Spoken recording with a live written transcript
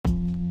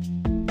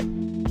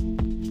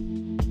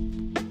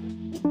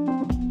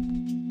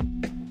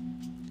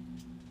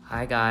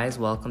Hi guys,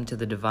 welcome to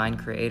the Divine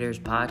Creators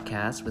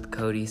Podcast with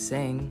Cody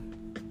Singh.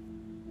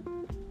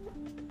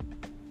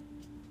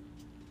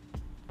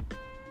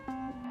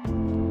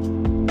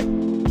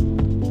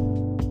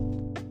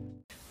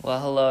 Well,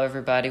 hello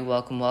everybody,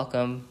 welcome.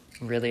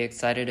 I'm really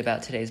excited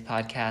about today's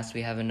podcast.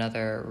 We have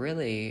another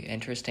really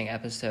interesting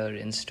episode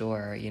in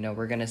store.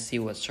 We're going to see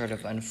what sort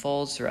of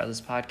unfolds throughout this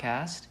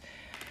podcast.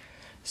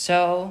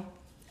 So,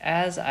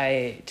 as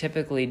I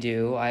typically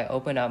do, I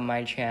open up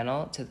my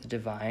channel to the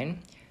divine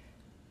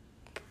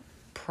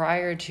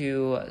prior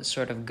to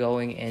sort of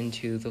going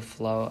into the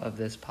flow of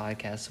this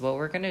podcast. What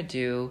we're going to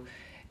do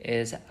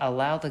is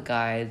allow the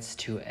guides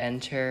to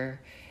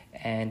enter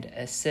and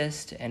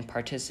assist and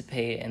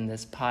participate in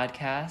this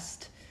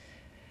podcast,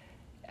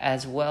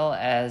 as well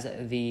as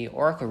the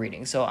oracle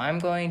reading. So I'm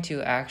going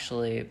to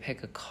actually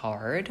pick a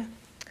card,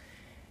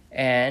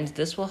 and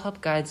this will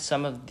help guide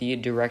some of the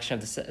direction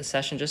of the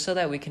session, just so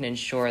that we can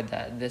ensure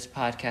that this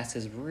podcast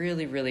is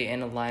really, really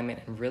in alignment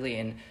and really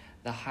in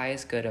the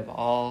highest good of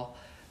all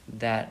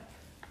that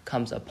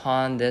comes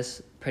upon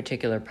this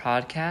particular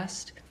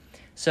podcast.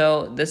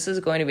 So this is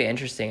going to be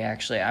interesting,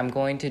 actually. I'm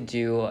going to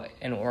do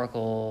an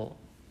oracle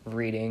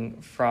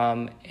reading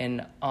from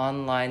an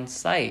online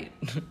site.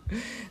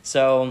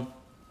 So,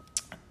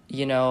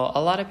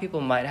 a lot of people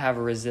might have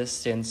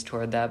resistance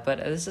toward that, but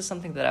this is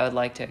something that I would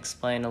like to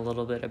explain a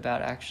little bit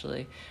about,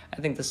 actually.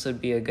 I think this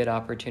would be a good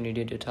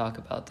opportunity to talk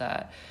about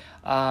that.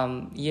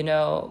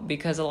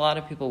 Because a lot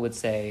of people would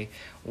say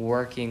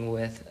working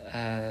with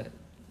a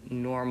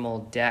normal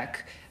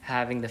deck,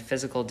 having the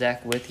physical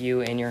deck with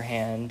you in your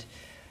hand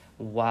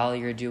while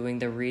you're doing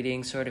the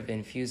reading sort of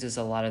infuses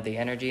a lot of the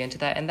energy into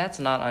that, and that's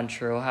not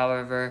untrue.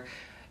 However,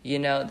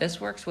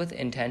 this works with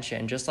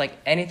intention, just like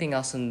anything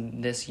else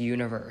in this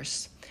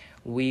universe.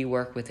 We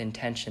work with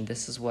intention.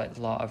 This is what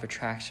law of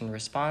attraction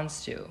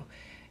responds to.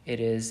 It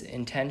is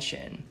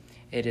intention.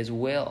 It is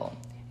will.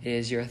 It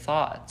is your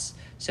thoughts.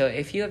 So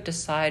if you have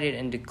decided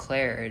and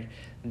declared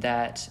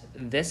that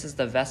this is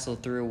the vessel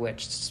through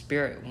which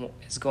spirit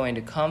is going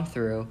to come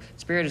through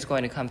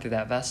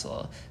that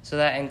vessel. So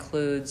that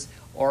includes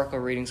oracle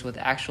readings with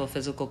actual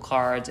physical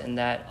cards, and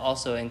that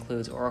also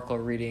includes oracle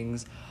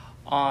readings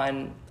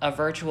on a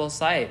virtual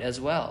site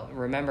as well.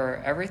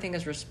 Remember, everything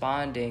is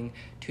responding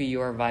to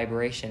your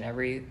vibration.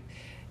 Every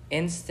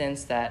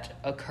instance that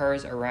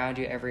occurs around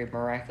you, every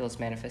miraculous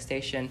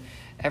manifestation,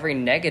 every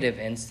negative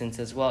instance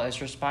as well, is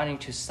responding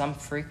to some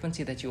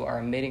frequency that you are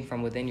emitting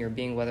from within your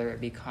being, whether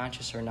it be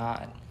conscious or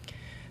not.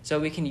 So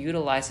we can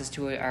utilize this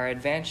to our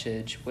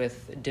advantage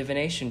with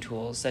divination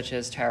tools such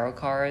as tarot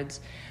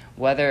cards,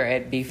 whether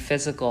it be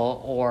physical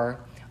or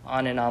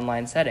on an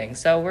online setting.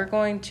 So we're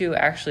going to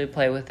actually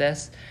play with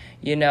this.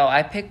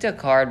 I picked a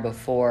card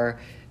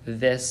before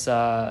this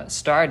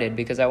started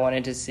because I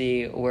wanted to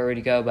see where it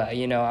would go, but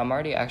I'm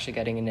already actually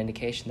getting an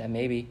indication that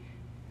maybe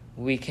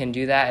we can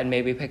do that and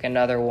maybe pick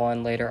another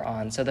one later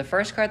on. So the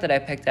first card that I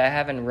picked, I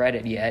haven't read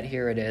it yet.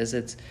 Here it is.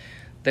 It's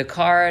the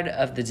card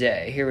of the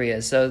day. Here he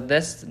is. So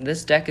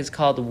this deck is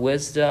called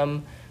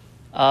Wisdom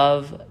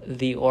of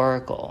the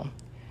Oracle.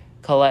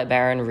 Colette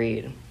Baron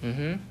Reid.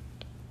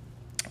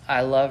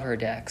 I love her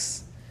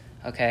decks.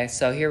 Okay,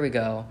 so here we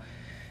go.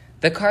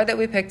 The card that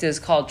we picked is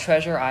called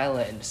Treasure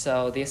Island.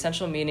 So the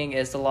essential meaning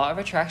is the law of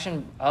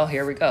attraction. Oh,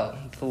 here we go.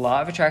 The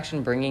law of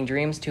attraction bringing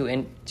dreams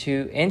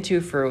into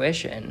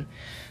fruition.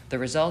 The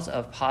result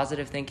of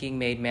positive thinking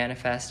made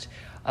manifest,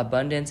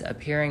 abundance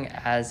appearing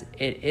as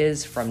it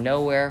is from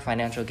nowhere,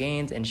 financial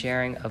gains, and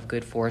sharing of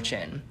good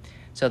fortune.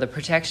 So the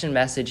protection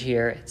message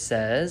here, it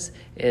says,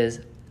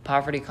 is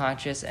poverty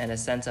conscious and a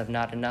sense of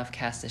not enough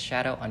cast a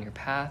shadow on your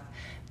path.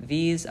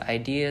 These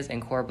ideas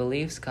and core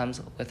beliefs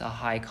comes with a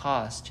high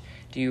cost.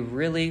 Do you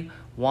really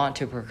want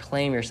to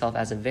proclaim yourself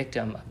as a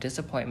victim of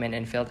disappointment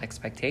and failed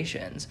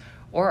expectations?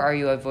 Or are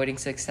you avoiding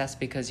success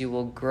because you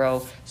will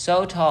grow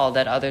so tall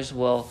that others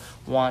will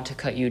want to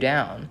cut you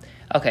down?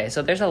 Okay,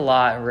 so there's a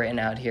lot written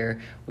out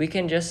here. I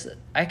can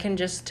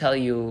just tell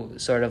you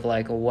sort of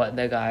like what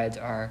the guides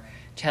are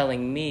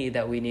telling me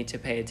that we need to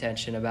pay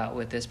attention about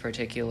with this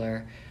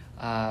particular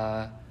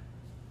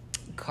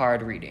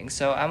card reading.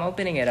 So I'm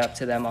opening it up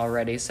to them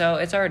already. So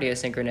it's already a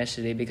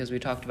synchronicity because we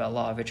talked about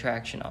law of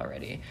attraction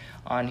already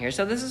on here.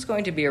 So this is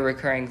going to be a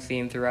recurring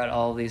theme throughout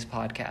all of these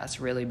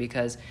podcasts, really,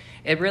 because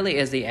it really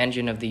is the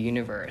engine of the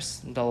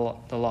universe, the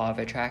law of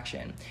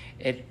attraction.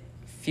 It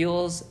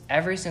fuels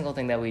every single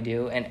thing that we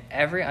do, and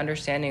every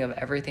understanding of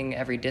everything,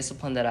 every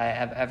discipline that I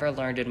have ever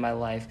learned in my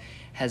life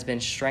has been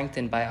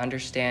strengthened by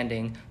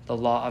understanding the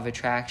law of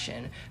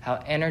attraction,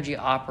 how energy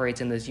operates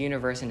in this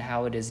universe, and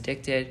how it is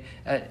dictated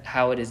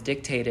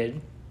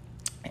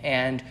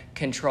and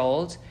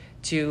controlled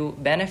to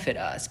benefit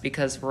us.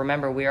 Because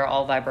remember, we are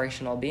all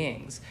vibrational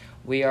beings.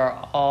 We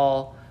are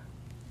all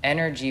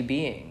energy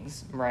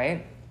beings,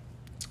 right?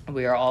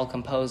 We are all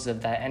composed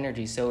of that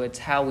energy. So it's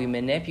how we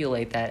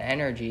manipulate that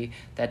energy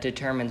that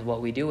determines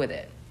what we do with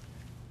it.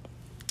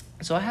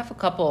 So I have a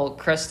couple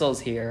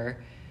crystals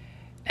here,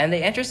 And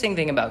the interesting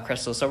thing about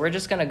crystals, so we're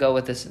just going to go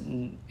with this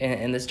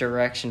in this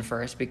direction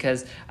first,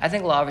 because I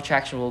think law of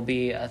attraction will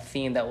be a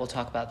theme that we'll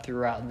talk about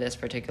throughout this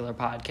particular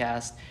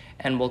podcast,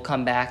 and we'll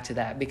come back to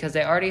that because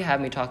they already have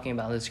me talking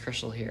about this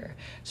crystal here.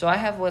 So I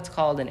have what's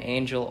called an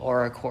angel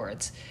aura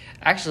quartz.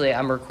 Actually,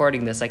 I'm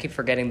recording this. I keep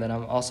forgetting that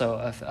I'm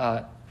also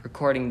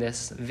recording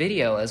this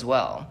video as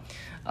well.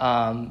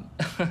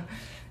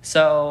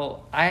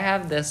 So I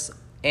have this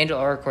angel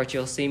aura quartz.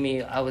 You'll see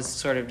me, I was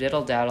sort of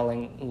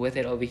diddle-daddling with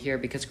it over here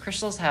because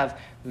crystals have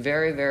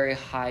very, very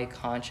high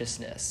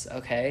consciousness,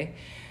 okay?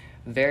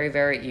 Very,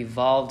 very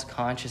evolved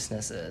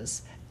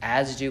consciousnesses,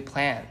 as do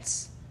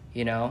plants,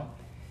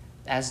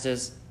 as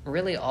does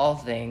really all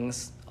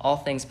things. All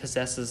things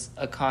possesses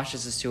a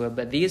consciousness to it,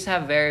 but these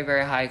have very,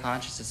 very high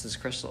consciousnesses,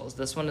 crystals.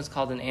 This one is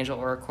called an angel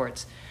aura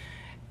quartz.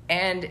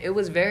 And it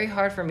was very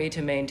hard for me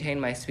to maintain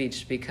my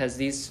speech because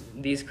these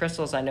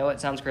crystals, I know it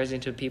sounds crazy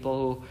to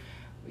people who,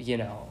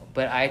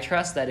 but I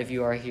trust that if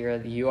you are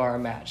here, you are a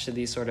match to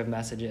these sort of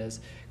messages.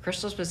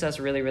 Crystals possess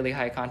really, really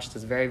high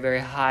consciousness, very, very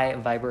high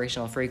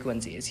vibrational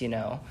frequencies,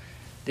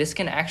 This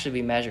can actually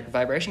be measured.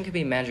 Vibration can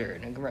be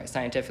measured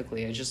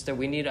scientifically. It's just that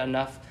we need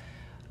enough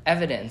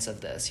evidence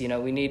of this.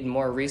 We need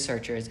more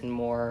researchers and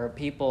more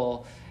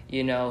people,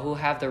 who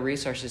have the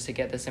resources to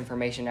get this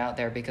information out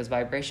there, because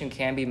vibration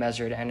can be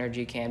measured,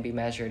 energy can be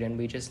measured, and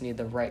we just need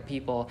the right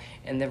people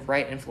in the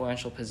right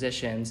influential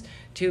positions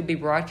to be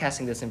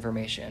broadcasting this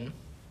information.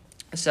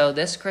 So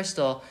this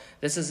crystal,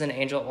 this is an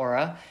angel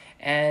aura,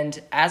 and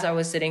as I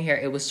was sitting here,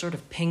 it was sort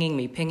of pinging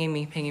me.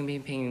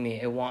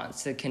 It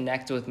wants to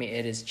connect with me.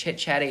 It is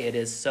chit-chatty. It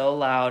is so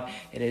loud.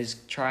 It is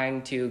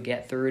trying to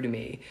get through to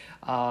me.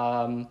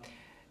 What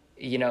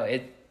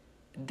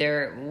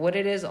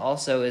it is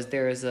also is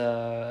there's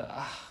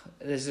a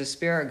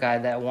spirit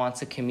guide that wants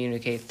to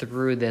communicate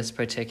through this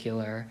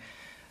particular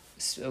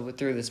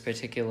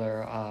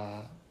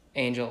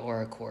angel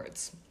aura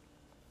quartz.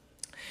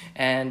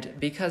 And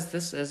because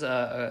this is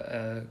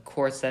a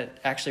quartz that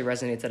actually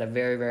resonates at a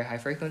very, very high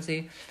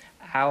frequency,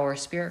 our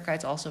spirit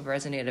guides also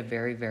resonate at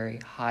very, very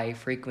high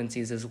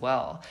frequencies as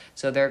well.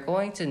 So they're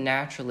going to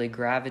naturally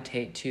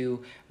gravitate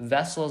to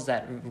vessels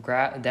that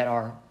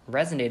are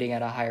resonating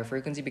at a higher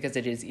frequency, because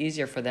it is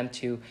easier for them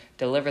to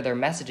deliver their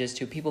messages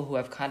to people who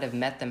have kind of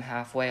met them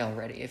halfway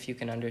already, if you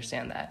can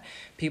understand that.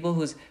 People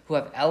who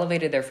have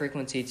elevated their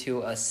frequency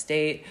to a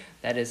state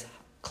that is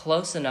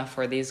close enough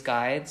for these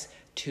guides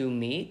to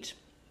meet.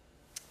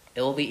 It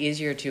will be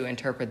easier to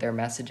interpret their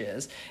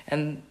messages.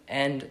 And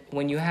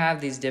when you have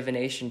these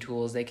divination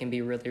tools, they can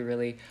be really,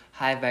 really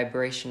high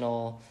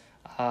vibrational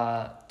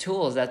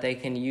tools that they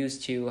can use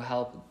to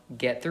help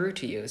get through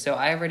to you. So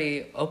I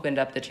already opened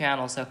up the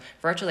channel, so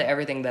virtually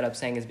everything that I'm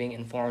saying is being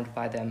informed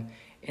by them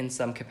in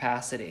some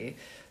capacity.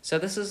 So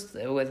this is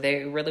what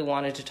they really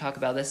wanted to talk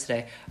about this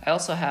today. I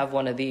also have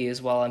one of these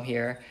while I'm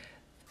here.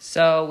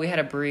 So we had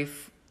a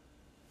brief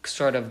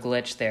sort of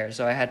glitch there,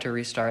 so I had to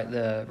restart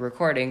the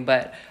recording,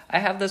 but I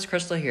have this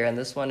crystal here, and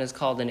this one is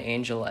called an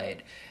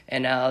angelite.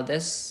 And now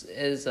this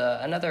is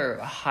another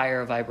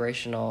higher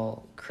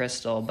vibrational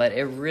crystal, but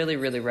it really,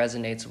 really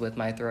resonates with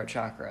my throat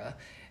chakra.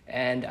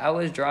 And I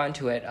was drawn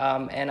to it,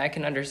 and I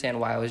can understand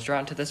why I was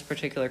drawn to this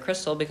particular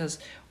crystal, because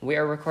we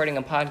are recording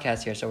a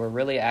podcast here, so we're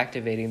really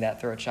activating that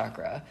throat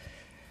chakra.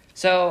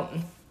 So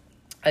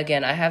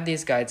again, I have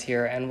these guides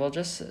here, and we'll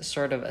just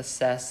sort of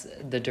assess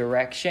the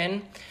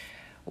direction.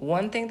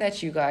 One thing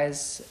that you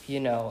guys,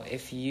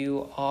 if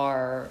you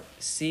are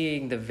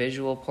seeing the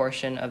visual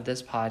portion of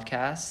this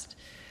podcast,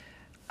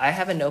 I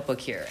have a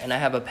notebook here and I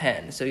have a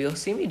pen. So you'll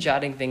see me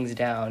jotting things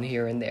down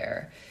here and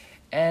there.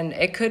 And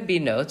it could be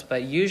notes,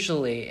 but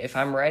usually if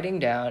I'm writing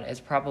down, it's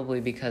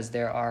probably because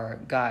there are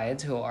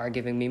guides who are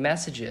giving me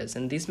messages.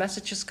 And these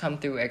messages come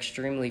through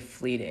extremely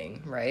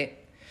fleeting, right?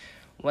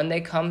 When they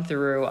come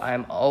through,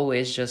 I'm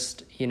always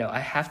just, I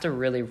have to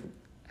really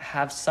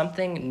have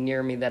something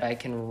near me that I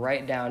can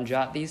write down,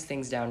 jot these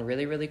things down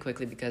really, really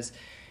quickly, because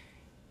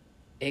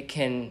it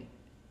can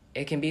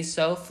be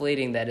so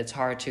fleeting that it's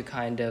hard to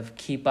kind of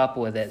keep up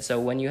with it.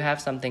 So when you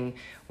have something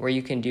where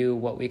you can do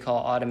what we call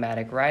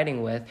automatic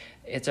writing with,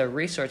 it's a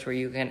resource where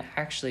you can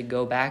actually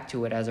go back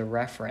to it as a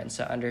reference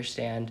to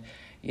understand,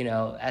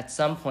 at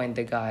some point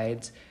the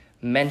guides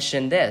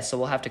mention this, so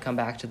we'll have to come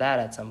back to that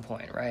at some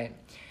point, right?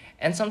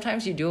 And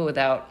sometimes you do it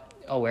without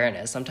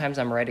awareness. Sometimes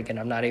I'm writing and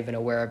I'm not even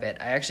aware of it.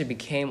 I actually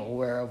became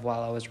aware of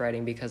while I was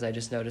writing because I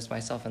just noticed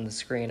myself on the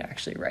screen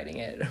actually writing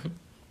it.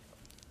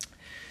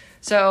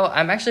 So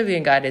I'm actually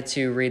being guided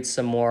to read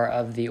some more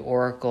of the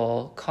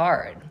Oracle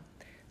card.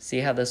 See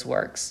how this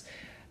works?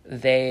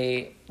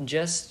 They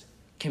just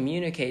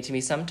communicate to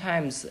me.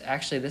 Sometimes,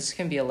 actually, this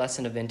can be a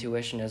lesson of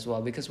intuition as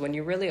well, because when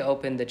you really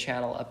open the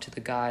channel up to the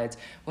guides,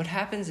 what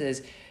happens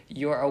is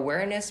your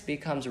awareness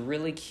becomes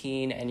really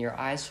keen and your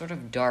eyes sort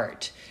of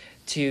dart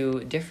to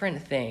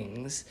different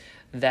things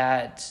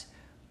that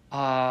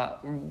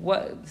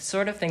what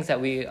sort of things that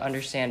we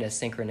understand as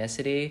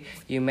synchronicity.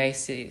 You may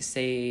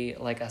see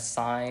like a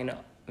sign,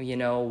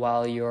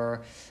 while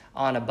you're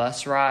on a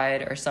bus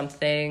ride or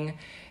something,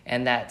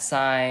 And that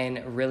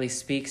sign really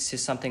speaks to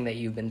something that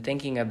you've been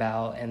thinking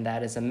about, and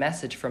that is a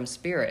message from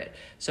Spirit.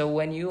 So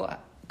when you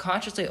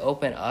consciously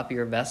open up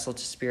your vessel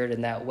to Spirit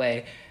in that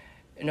way,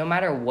 no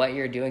matter what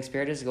you're doing,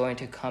 Spirit is going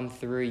to come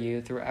through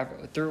you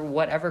through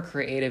whatever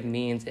creative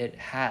means it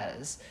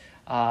has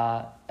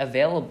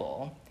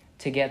available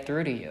to get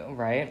through to you,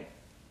 right?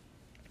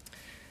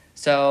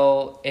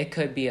 So it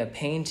could be a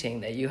painting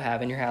that you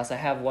have in your house. I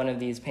have one of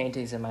these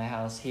paintings in my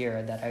house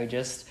here that I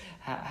just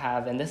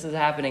have, and this is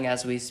happening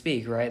as we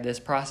speak, right? This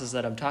process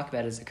that I'm talking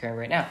about is occurring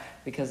right now,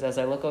 because as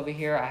I look over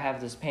here, I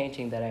have this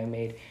painting that I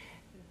made,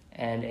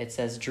 and it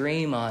says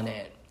dream on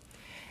it.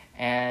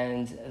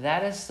 And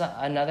that is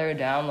another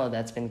download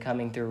that's been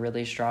coming through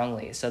really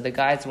strongly. So the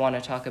guides want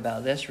to talk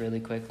about this really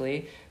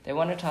quickly. They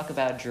want to talk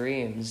about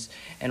dreams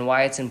and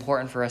why it's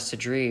important for us to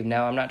dream.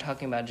 Now, I'm not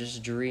talking about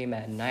just dream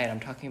at night. I'm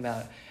talking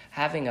about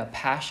having a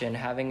passion,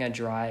 having a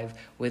drive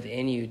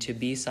within you to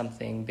be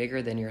something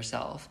bigger than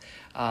yourself,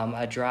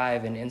 a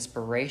drive and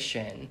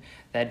inspiration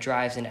that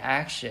drives an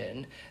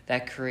action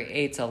that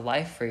creates a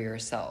life for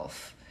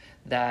yourself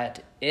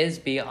that is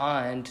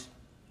beyond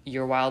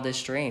your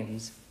wildest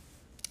dreams.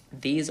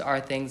 These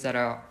are things that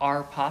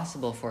are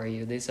possible for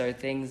you. These are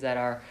things that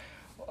are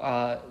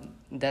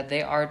that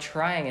they are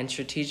trying and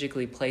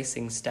strategically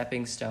placing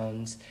stepping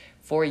stones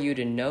for you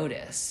to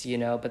notice,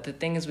 But the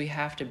thing is, we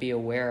have to be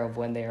aware of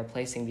when they are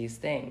placing these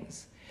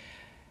things.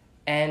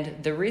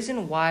 And the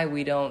reason why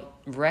we don't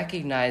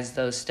recognize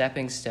those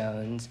stepping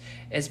stones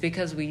is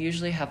because we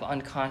usually have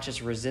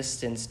unconscious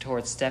resistance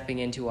towards stepping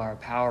into our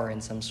power in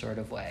some sort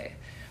of way.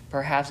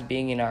 Perhaps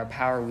being in our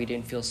power, we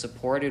didn't feel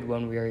supported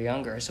when we were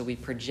younger, so we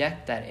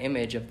project that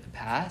image of the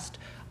past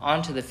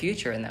onto the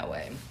future in that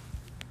way.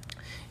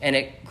 And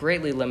it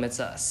greatly limits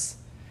us.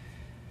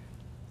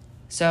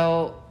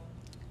 So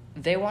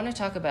they want to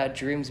talk about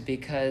dreams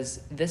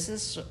because this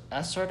is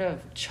a sort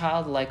of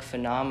childlike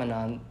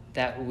phenomenon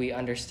that we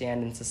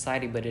understand in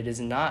society, but it is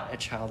not a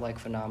childlike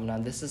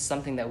phenomenon. This is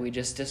something that we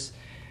just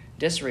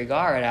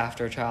disregard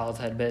after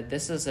childhood, but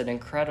this is an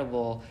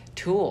incredible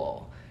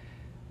tool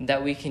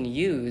that we can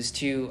use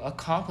to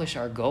accomplish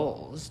our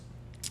goals.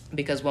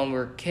 Because when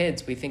we're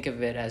kids, we think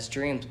of it as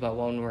dreams, but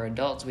when we're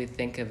adults, we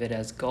think of it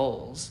as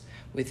goals.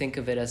 We think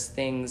of it as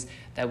things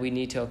that we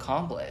need to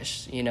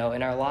accomplish, in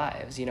our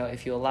lives.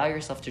 If you allow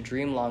yourself to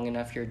dream long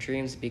enough, your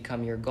dreams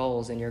become your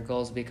goals, and your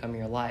goals become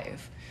your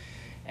life.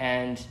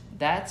 And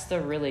that's the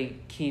really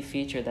key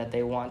feature that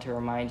they want to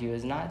remind you,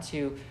 is not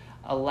to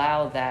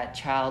allow that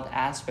child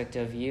aspect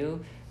of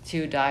you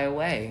to die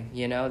away.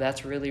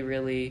 That's really,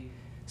 really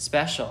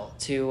special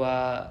to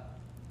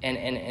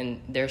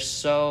and there's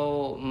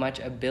so much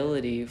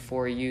ability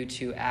for you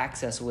to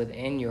access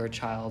within your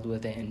child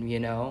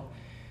within.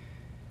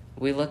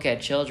 We look at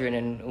children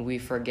and we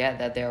forget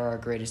that they're our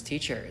greatest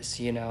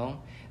teachers.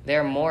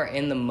 They're more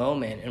in the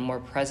moment and more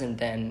present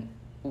than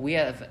we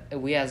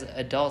as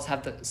adults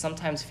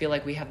sometimes feel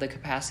like we have the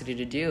capacity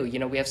to do.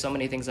 We have so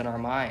many things in our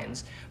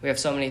minds. We have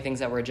so many things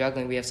that we're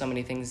juggling. We have so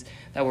many things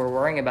that we're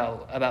worrying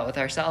about with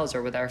ourselves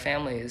or with our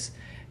families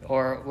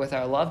or with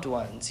our loved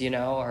ones,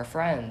 our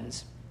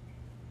friends.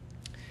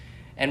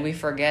 And we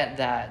forget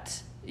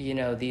that,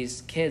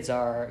 these kids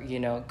are,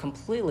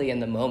 completely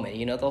in the moment.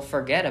 They'll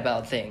forget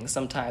about things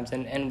sometimes,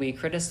 and we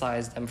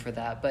criticize them for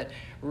that. But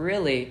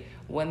really,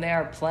 when they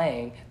are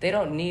playing, they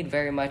don't need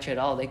very much at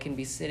all. They can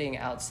be sitting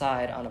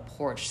outside on a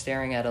porch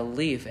staring at a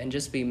leaf and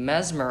just be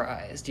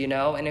mesmerized,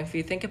 And if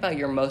you think about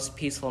your most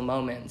peaceful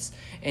moments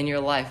in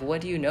your life,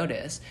 what do you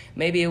notice?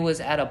 Maybe it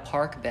was at a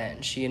park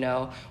bench,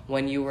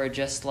 when you were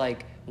just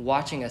like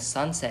watching a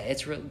sunset.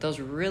 It's those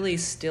really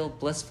still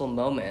blissful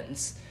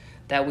moments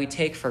that we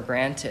take for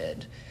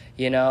granted,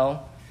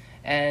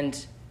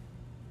 and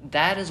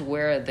that is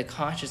where the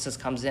consciousness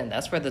comes in.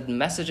 That's where the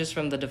messages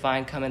from the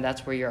divine come in.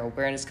 That's where your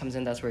awareness comes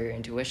in. That's where your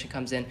intuition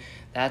comes in.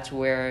 That's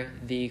where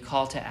the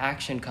call to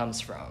action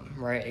comes from,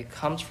 right? It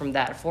comes from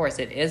that force.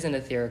 It is an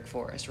etheric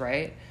force,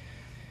 right?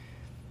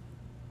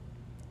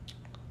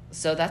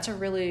 So that's a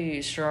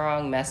really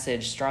strong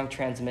message, strong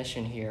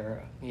transmission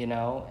here,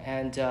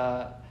 and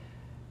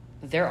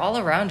they're all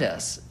around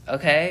us,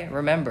 okay?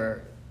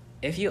 Remember,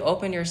 if you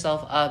open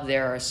yourself up,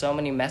 there are so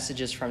many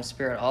messages from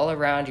Spirit all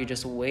around you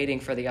just waiting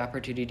for the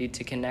opportunity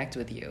to connect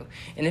with you.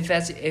 And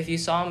if you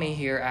saw me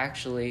here,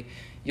 actually,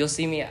 you'll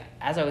see me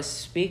as I was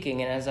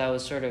speaking and as I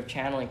was sort of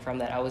channeling from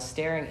that, I was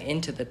staring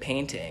into the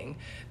painting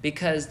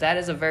because that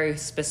is a very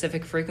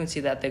specific frequency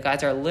that the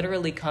guides are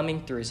literally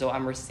coming through. So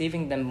I'm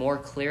receiving them more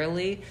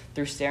clearly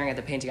through staring at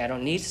the painting. I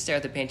don't need to stare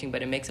at the painting,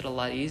 but it makes it a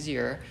lot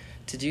easier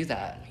to do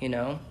that,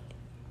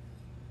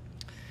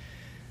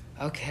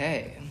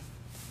 Okay.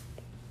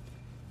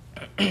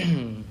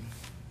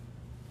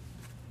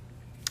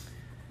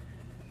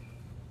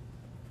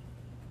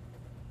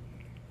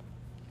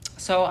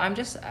 So I'm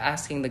just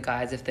asking the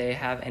guides if they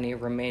have any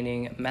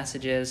remaining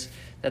messages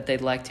that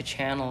they'd like to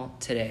channel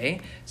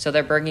today. So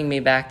they're bringing me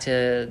back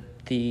to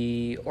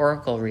the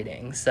oracle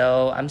reading.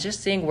 So I'm just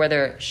seeing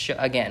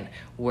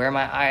where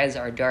my eyes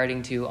are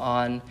darting to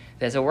on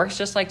this. It works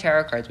just like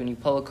tarot cards. When you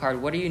pull a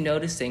card, what are you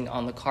noticing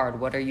on the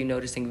card? What are you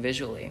noticing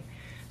visually?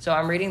 So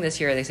I'm reading this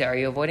here. They say, are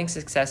you avoiding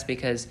success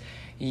because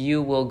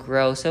you will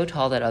grow so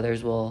tall that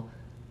others will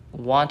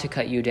want to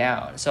cut you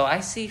down? So I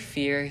see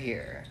fear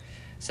here.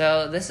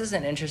 So this is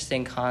an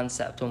interesting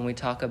concept when we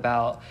talk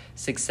about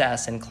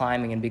success and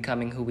climbing and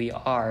becoming who we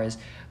are. Is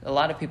a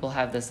lot of people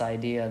have this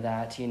idea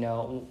that,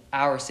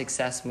 our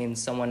success means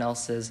someone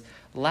else's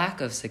lack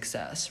of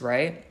success,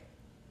 right?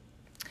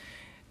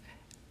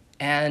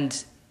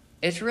 And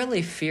it's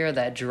really fear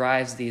that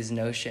drives these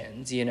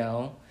notions, and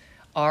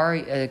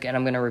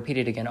I'm going to repeat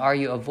it again. Are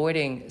you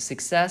avoiding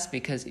success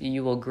because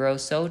you will grow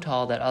so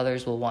tall that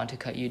others will want to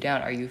cut you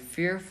down? Are you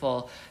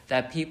fearful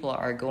that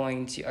are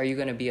you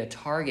going to be a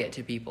target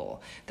to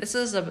people? This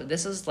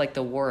is like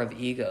the war of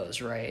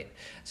egos, right?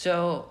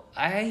 So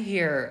I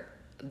hear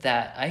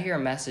a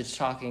message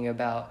talking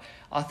about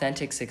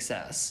authentic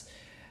success,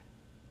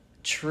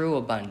 true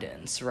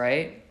abundance,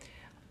 right?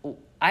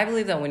 I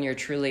believe that when you're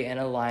truly in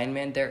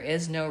alignment, there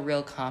is no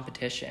real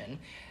competition.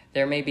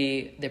 There may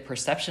be the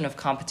perception of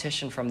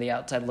competition from the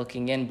outside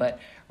looking in, but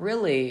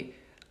really,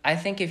 I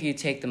think if you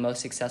take the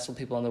most successful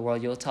people in the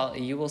world,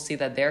 you will see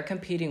that they're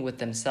competing with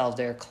themselves.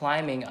 They're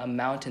climbing a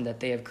mountain that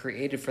they have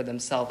created for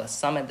themselves, a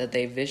summit that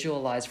they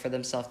visualize for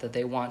themselves that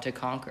they want to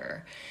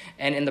conquer.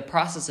 And in the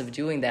process of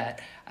doing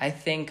that, I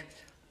think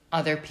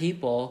other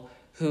people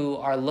who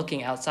are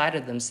looking outside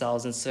of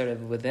themselves and sort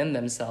of within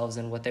themselves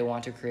and what they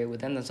want to create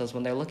within themselves,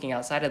 when they're looking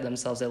outside of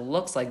themselves, it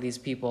looks like these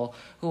people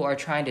who are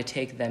trying to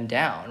take them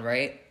down,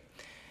 right?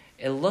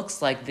 It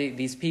looks like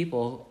these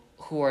people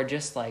who are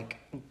just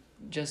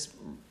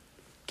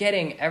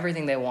getting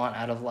everything they want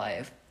out of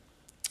life.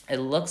 It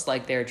looks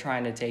like they're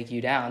trying to take you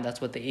down.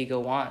 That's what the ego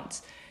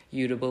wants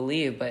you to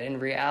believe. But in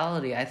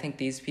reality, I think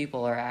these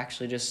people are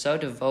actually just so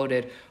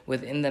devoted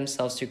within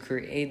themselves to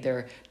create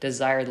their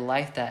desired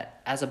life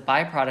that as a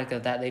byproduct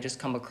of that, they just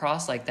come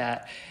across like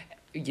that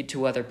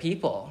to other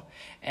people.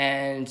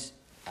 And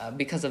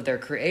because of their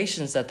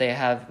creations that they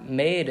have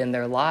made in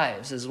their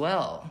lives as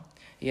well,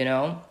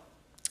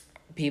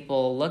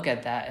 people look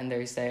at that and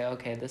they say,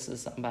 okay, this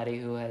is somebody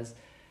who has,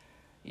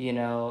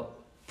 fill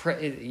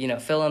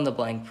in the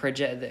blank,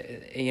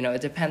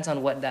 it depends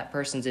on what that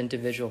person's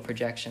individual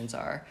projections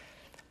are.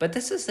 But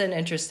this is an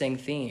interesting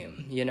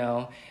theme,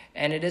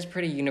 and it is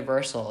pretty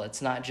universal. It's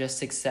not just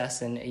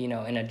success in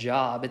a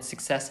job, it's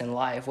success in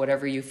life,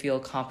 whatever you feel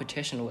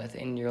competition with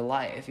in your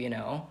life,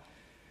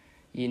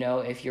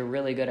 if you're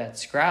really good at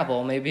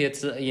Scrabble, maybe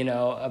it's,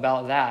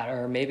 about that,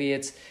 or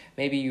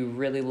maybe you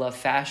really love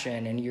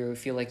fashion and you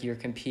feel like you're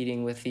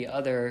competing with the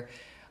other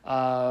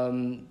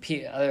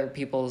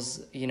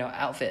people's,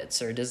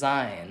 outfits or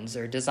designs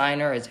or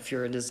designers. If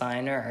you're a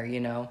designer,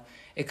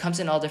 it comes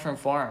in all different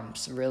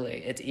forms,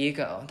 really. It's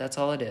ego. That's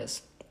all it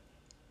is.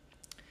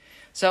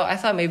 So I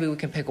thought maybe we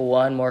can pick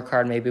one more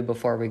card maybe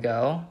before we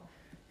go.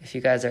 If you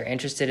guys are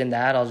interested in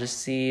that, I'll just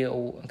see.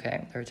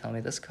 Okay, they're telling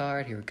me this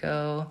card. Here we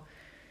go.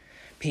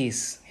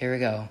 Peace. Here we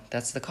go.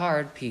 That's the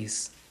card.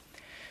 Peace.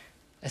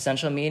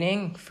 Essential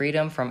meaning,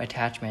 freedom from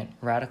attachment,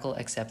 radical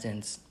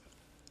acceptance.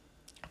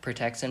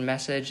 Protection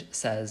message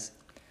says,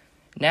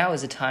 now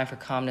is a time for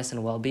calmness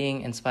and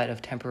well-being in spite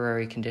of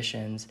temporary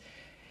conditions.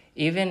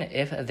 Even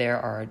if there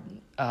are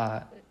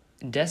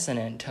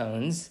dissonant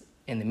tones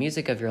in the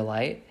music of your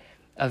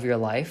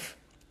life,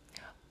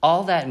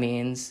 all that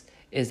means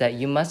is that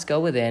you must go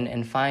within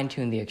and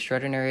fine-tune the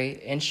extraordinary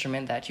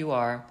instrument that you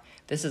are.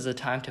 This is a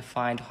time to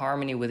find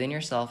harmony within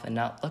yourself and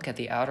not look at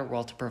the outer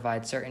world to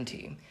provide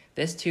certainty.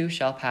 This too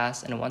shall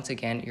pass, and once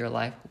again, your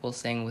life will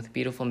sing with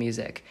beautiful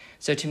music.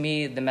 So to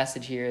me, the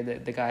message here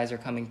that the guys are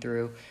coming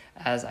through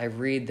as I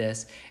read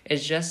this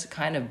is just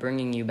kind of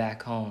bringing you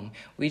back home.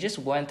 We just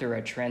went through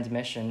a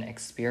transmission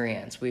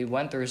experience. We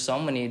went through so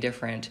many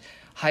different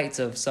heights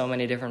of so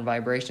many different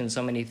vibrations,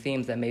 so many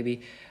themes that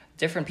maybe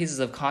different pieces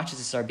of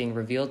consciousness are being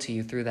revealed to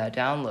you through that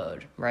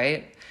download,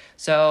 right?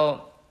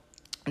 So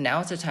now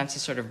it's a time to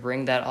sort of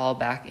bring that all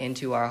back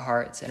into our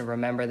hearts and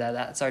remember that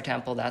that's our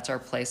temple, that's our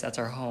place, that's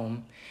our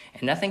home.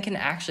 And nothing can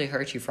actually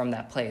hurt you from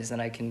that place.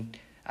 And I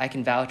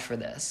can vouch for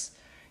this.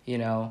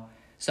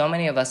 So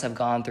many of us have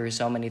gone through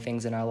so many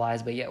things in our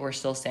lives, but yet we're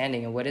still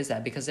standing. And what is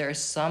that? Because there is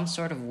some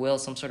sort of will,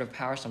 some sort of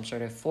power, some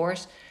sort of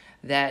force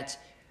that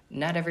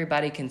not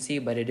everybody can see,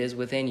 but it is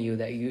within you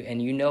that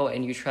and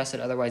you trust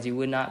it. Otherwise you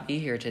would not be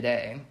here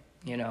today,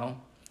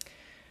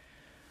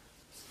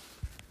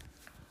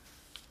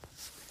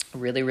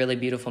 Really, really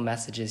beautiful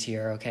messages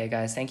here. Okay,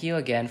 guys, thank you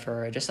again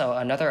for just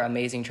another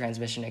amazing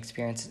transmission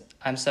experience.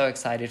 I'm so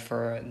excited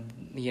for,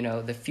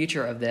 the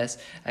future of this.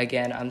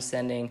 Again, I'm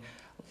sending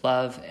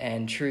love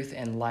and truth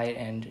and light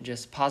and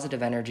just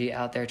positive energy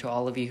out there to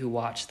all of you who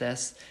watch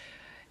this.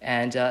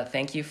 And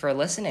thank you for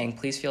listening.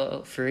 Please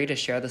feel free to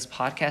share this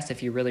podcast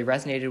if you really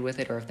resonated with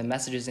it, or if the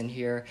messages in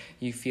here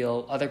you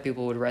feel other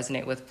people would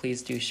resonate with,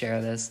 please do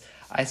share this.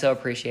 I so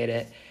appreciate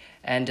it.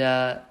 And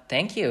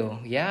thank you.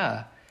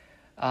 Yeah.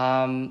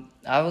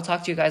 I will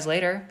talk to you guys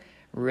later.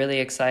 Really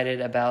excited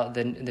about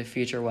the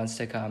future ones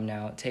to come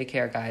now. Take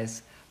care,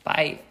 guys.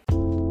 Bye.